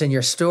seen this in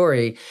your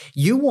story.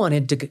 You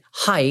wanted to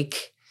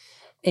hike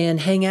and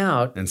hang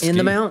out in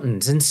the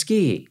mountains and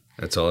ski.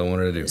 That's all I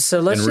wanted to do.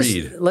 So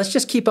let's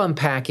just keep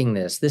unpacking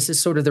this. This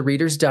is sort of the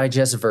Reader's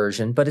Digest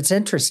version, but it's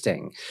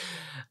interesting.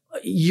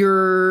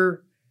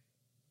 You're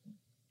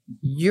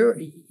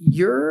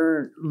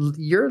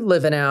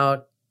living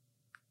out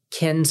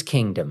Ken's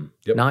kingdom,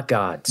 not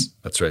God's.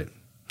 That's right.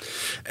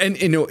 And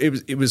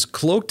it was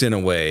cloaked in a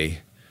way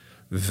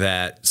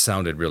that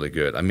sounded really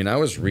good. I mean, I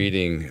was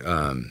reading,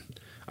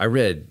 I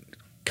read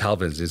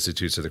Calvin's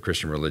Institutes of the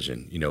Christian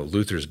Religion,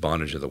 Luther's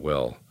Bondage of the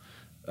Will,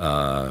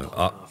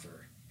 Bonhoeffer,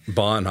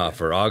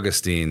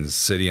 Augustine's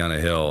City on a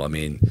Hill. I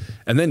mean,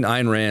 and then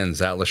Ayn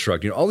Rand's Atlas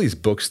Shrugged, all these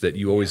books that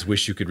you always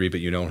wish you could read,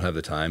 but you don't have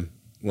the time.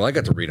 Well, I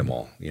got to read them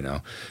all,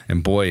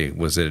 and boy,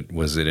 was it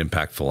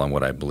impactful on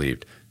what I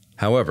believed.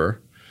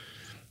 However,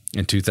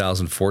 in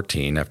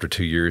 2014, after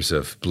 2 years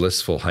of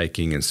blissful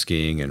hiking and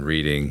skiing and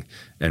reading,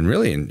 and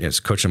really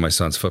coaching my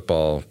son's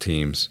football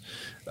teams,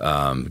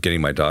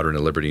 getting my daughter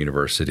into Liberty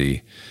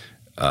University,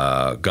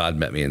 God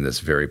met me in this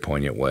very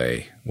poignant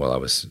way while I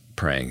was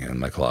praying in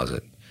my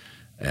closet.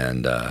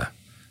 And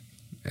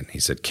he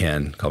said,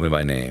 "Ken, call me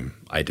by name.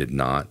 I did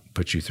not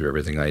put you through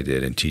everything I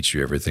did and teach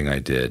you everything I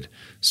did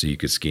so you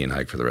could ski and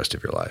hike for the rest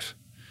of your life."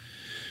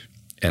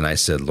 And I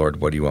said, "Lord,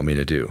 what do you want me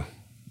to do?"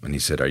 And he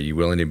said, "Are you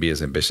willing to be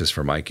as ambitious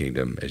for my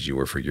kingdom as you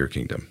were for your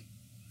kingdom?"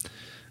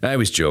 And I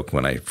always joke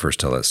when I first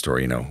tell that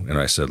story, and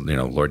I said,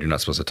 "Lord, you're not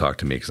supposed to talk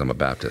to me because I'm a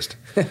Baptist."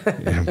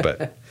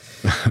 But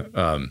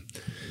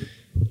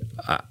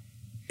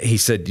he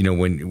said,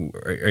 "When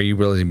are you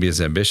willing to be as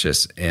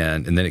ambitious?"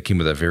 And then it came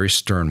with a very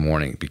stern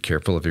warning: "Be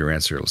careful of your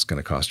answer; it's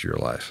going to cost you your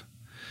life."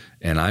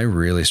 And I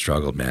really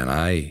struggled, man.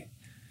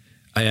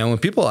 I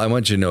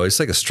want you to know, it's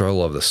like a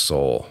struggle of the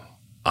soul.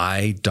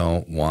 I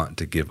don't want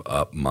to give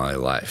up my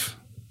life.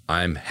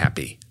 I'm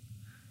happy,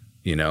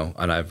 and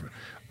I've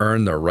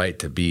earned the right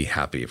to be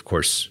happy. Of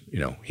course,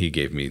 he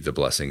gave me the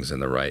blessings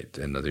and the right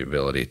and the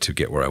ability to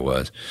get where I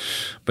was.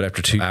 But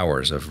after 2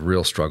 hours of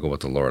real struggle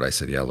with the Lord, I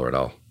said, yeah, Lord,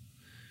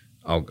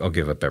 I'll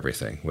give up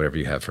everything, whatever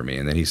you have for me.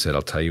 And then he said,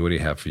 I'll tell you what I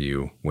have for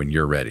you when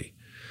you're ready.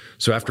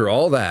 So after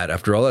all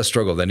that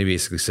struggle, then he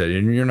basically said,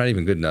 you're not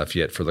even good enough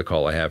yet for the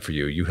call I have for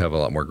you. You have a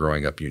lot more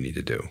growing up you need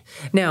to do.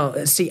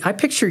 Now, see, I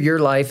picture your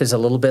life as a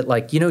little bit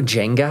like,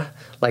 Jenga,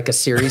 like a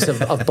series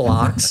of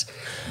blocks.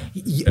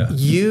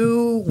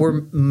 You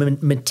were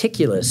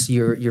meticulous.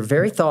 You're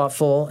very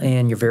thoughtful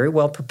and you're very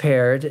well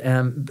prepared.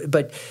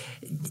 But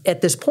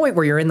at this point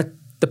where you're in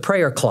the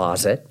prayer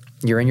closet,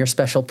 you're in your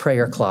special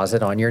prayer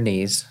closet on your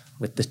knees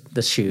with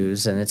the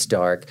shoes and it's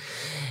dark.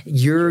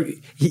 You're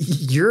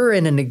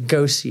in a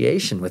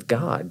negotiation with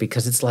God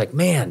because it's like,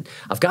 man,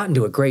 I've gotten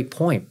to a great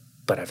point,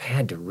 but I've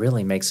had to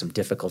really make some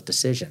difficult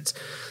decisions.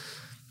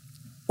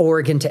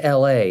 Oregon to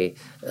LA,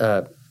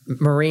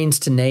 Marines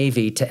to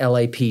Navy to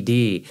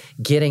LAPD,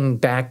 getting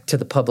back to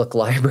the public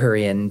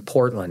library in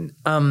Portland.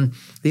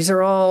 These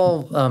are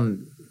all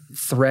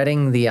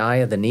threading the eye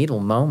of the needle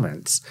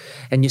moments.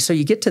 And so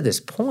you get to this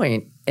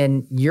point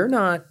and you're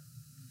not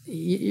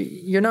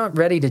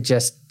ready to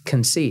just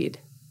concede.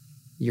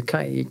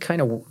 Are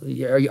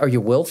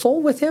you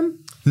willful with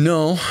him?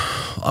 No,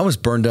 I was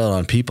burned out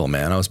on people,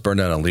 man. I was burned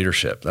out on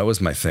leadership. That was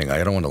my thing.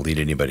 I don't want to lead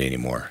anybody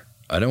anymore.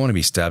 I don't want to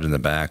be stabbed in the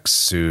back,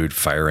 sued,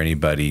 fire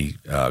anybody,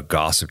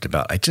 gossiped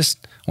about. I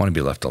just want to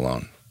be left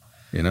alone.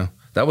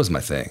 That was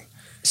my thing.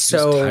 Just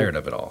tired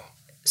of it all.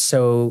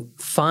 So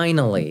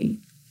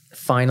finally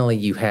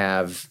you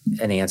have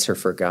an answer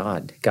for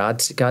God.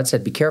 God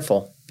said, be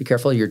careful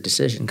of your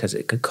decision because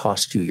it could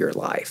cost you your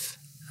life.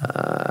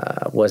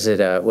 Was it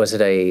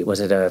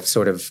a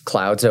sort of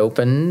clouds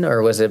open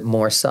or was it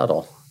more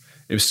subtle?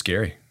 It was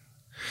scary.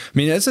 I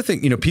mean, that's the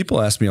thing.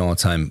 People ask me all the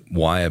time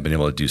why I've been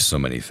able to do so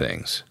many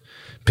things,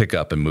 pick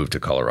up and move to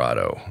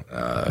Colorado,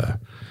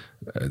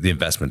 the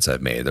investments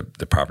I've made,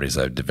 the properties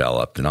I've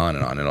developed, and on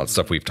and all the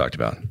stuff we've talked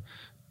about.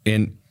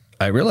 And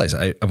I realize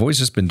I've always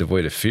just been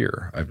devoid of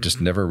fear. I've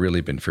just never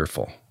really been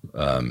fearful.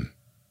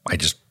 I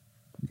just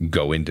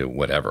go into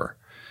whatever.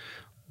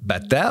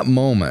 At that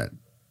moment,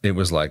 it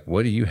was like,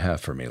 what do you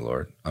have for me,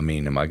 Lord? I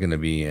mean, am I going to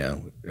be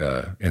in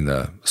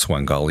the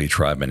Swangali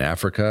tribe in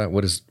Africa?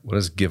 What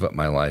does give up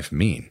my life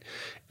mean?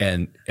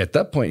 And at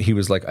that point, he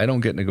was like, I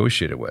don't get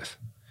negotiated with.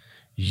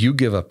 You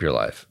give up your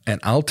life, and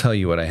I'll tell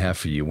you what I have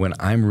for you when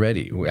I'm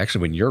ready.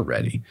 Actually, when you're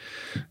ready.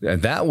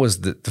 And that was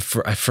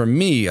for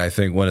me, I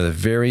think one of the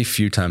very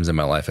few times in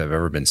my life I've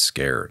ever been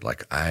scared.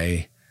 Like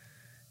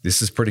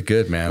this is pretty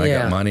good, man. I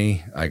got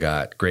money. I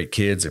got great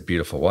kids, a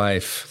beautiful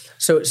wife.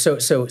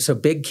 So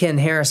Big Ken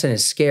Harrison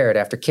is scared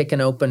after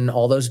kicking open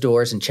all those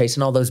doors and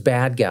chasing all those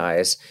bad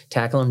guys,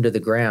 tackling them to the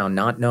ground,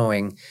 not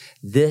knowing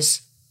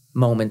this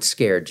moment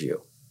scared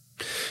you.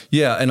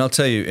 Yeah, and I'll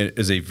tell you,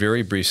 as a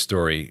very brief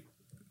story,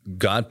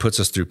 God puts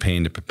us through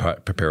pain to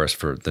prepare us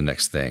for the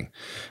next thing.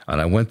 And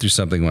I went through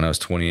something when I was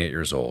 28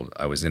 years old.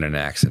 I was in an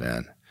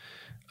accident.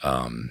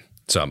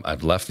 So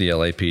I've left the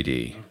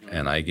LAPD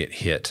and I get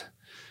hit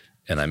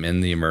and I'm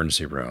in the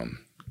emergency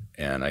room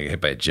and I get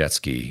hit by a jet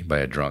ski, by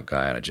a drunk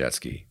guy on a jet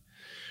ski.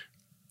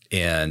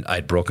 And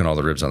I'd broken all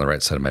the ribs on the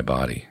right side of my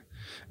body.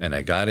 And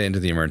I got into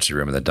the emergency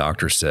room and the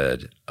doctor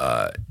said,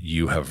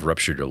 you have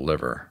ruptured your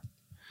liver.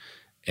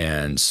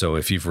 And so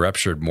if you've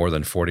ruptured more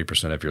than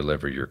 40% of your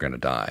liver, you're going to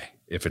die.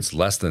 If it's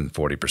less than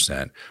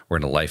 40%, we're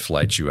going to life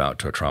flight you out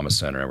to a trauma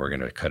center and we're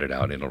going to cut it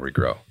out and it'll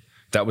regrow.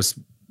 That was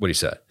what he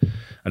said.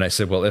 And I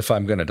said, well, if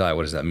I'm going to die,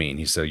 what does that mean?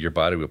 He said, your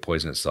body will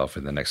poison itself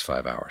in the next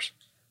 5 hours.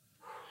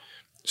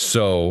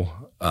 So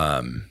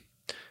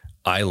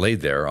I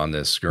laid there on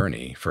this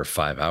gurney for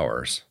 5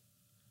 hours,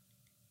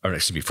 or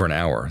excuse me, for an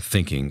hour,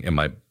 thinking,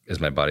 is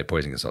my body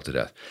poisoning itself to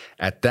death?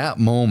 At that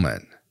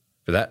moment,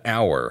 for that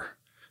hour,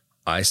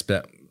 I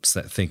spent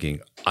thinking,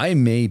 I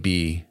may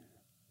be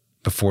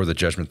before the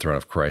judgment throne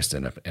of Christ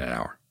in an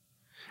hour.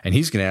 And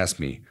he's going to ask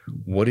me,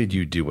 what did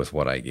you do with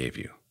what I gave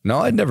you? No,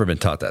 I'd never been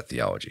taught that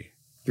theology.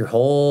 Your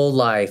whole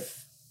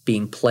life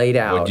being played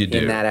out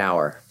in that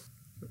hour.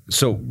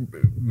 So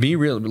me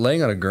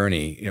laying on a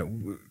gurney,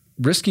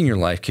 risking your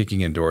life,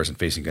 kicking indoors and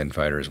facing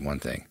gunfighter is one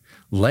thing.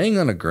 Laying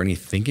on a gurney,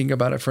 thinking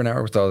about it for an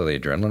hour with all the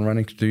adrenaline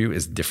running through you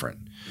is different.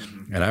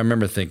 And I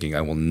remember thinking,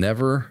 I will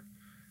never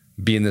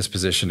be in this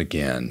position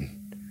again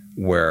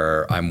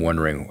where I'm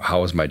wondering,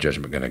 how is my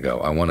judgment going to go?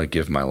 I want to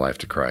give my life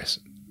to Christ.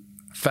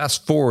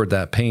 Fast forward,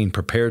 that pain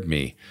prepared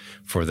me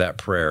for that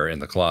prayer in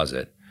the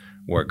closet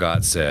where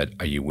God said,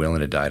 are you willing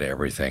to die to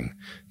everything?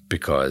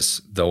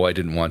 Because though I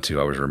didn't want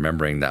to, I was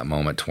remembering that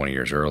moment 20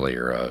 years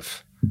earlier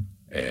of,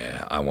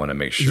 Yeah, I want to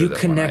make sure you that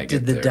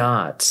connected the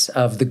dots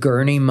of the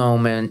gurney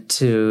moment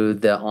to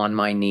the on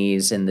my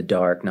knees in the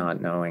dark,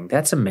 not knowing.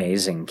 That's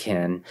amazing,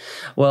 Ken.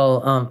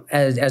 Well,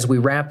 as we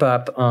wrap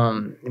up,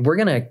 we're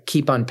going to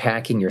keep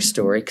unpacking your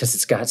story because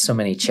it's got so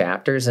many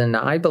chapters, and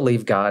I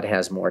believe God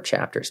has more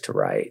chapters to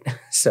write.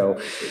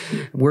 So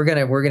we're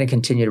gonna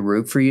continue to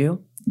root for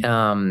you.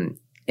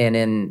 And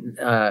in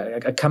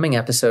a coming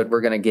episode,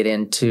 we're going to get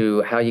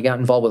into how you got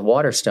involved with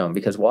Waterstone,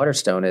 because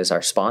Waterstone is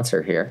our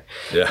sponsor here.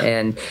 Yeah.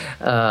 And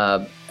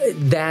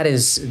that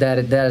is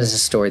a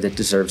story that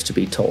deserves to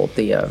be told.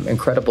 The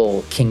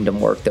incredible kingdom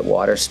work that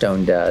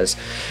Waterstone does,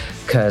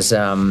 because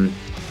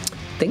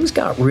things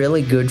got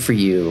really good for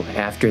you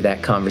after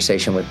that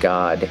conversation with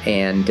God,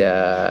 and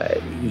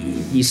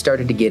you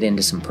started to get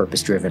into some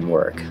purpose-driven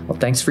work. Well,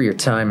 thanks for your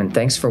time, and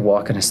thanks for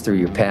walking us through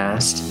your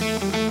past.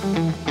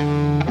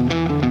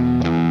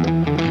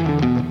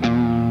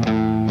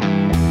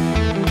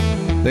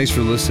 Thanks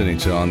for listening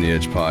to On the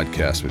Edge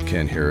podcast with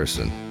Ken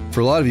Harrison. For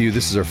a lot of you,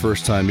 this is our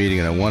first time meeting,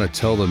 and I want to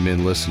tell the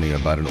men listening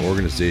about an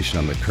organization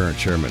I'm the current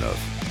chairman of,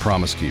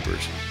 Promise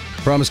Keepers.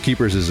 Promise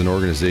Keepers is an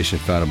organization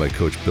founded by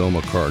Coach Bill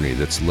McCartney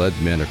that's led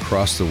men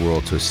across the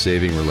world to a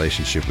saving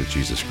relationship with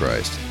Jesus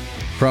Christ.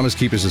 Promise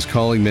Keepers is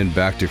calling men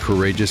back to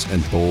courageous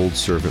and bold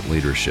servant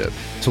leadership.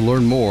 To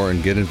learn more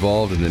and get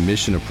involved in the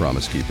mission of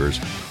Promise Keepers,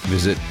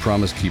 visit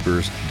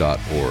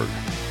promisekeepers.org.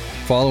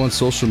 Follow on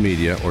social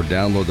media or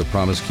download the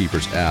Promise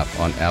Keepers app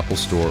on Apple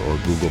Store or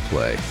Google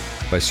Play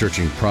by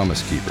searching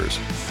Promise Keepers.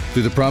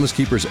 Through the Promise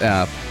Keepers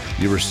app,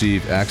 you'll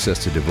receive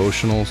access to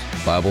devotionals,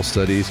 Bible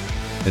studies,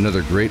 and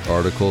other great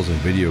articles and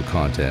video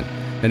content,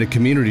 and a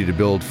community to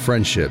build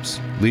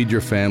friendships, lead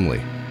your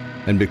family,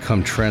 and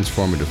become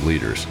transformative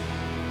leaders.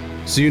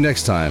 See you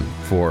next time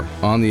for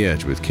On the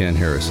Edge with Ken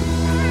Harrison.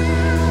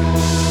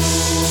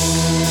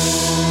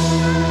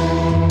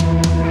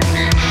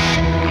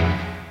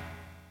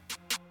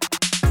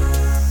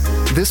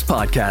 This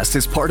podcast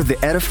is part of the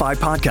Edify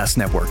Podcast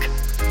Network.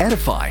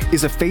 Edify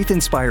is a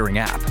faith-inspiring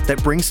app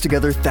that brings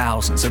together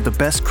thousands of the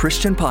best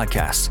Christian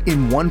podcasts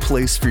in one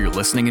place for your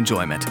listening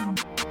enjoyment.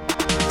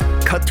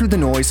 Cut through the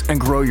noise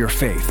and grow your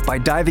faith by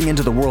diving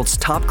into the world's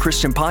top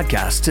Christian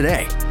podcasts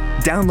today.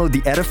 Download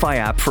the Edify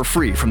app for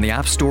free from the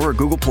App Store or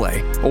Google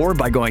Play, or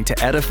by going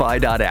to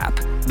edify.app.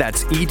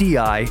 That's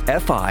EDIFI.app.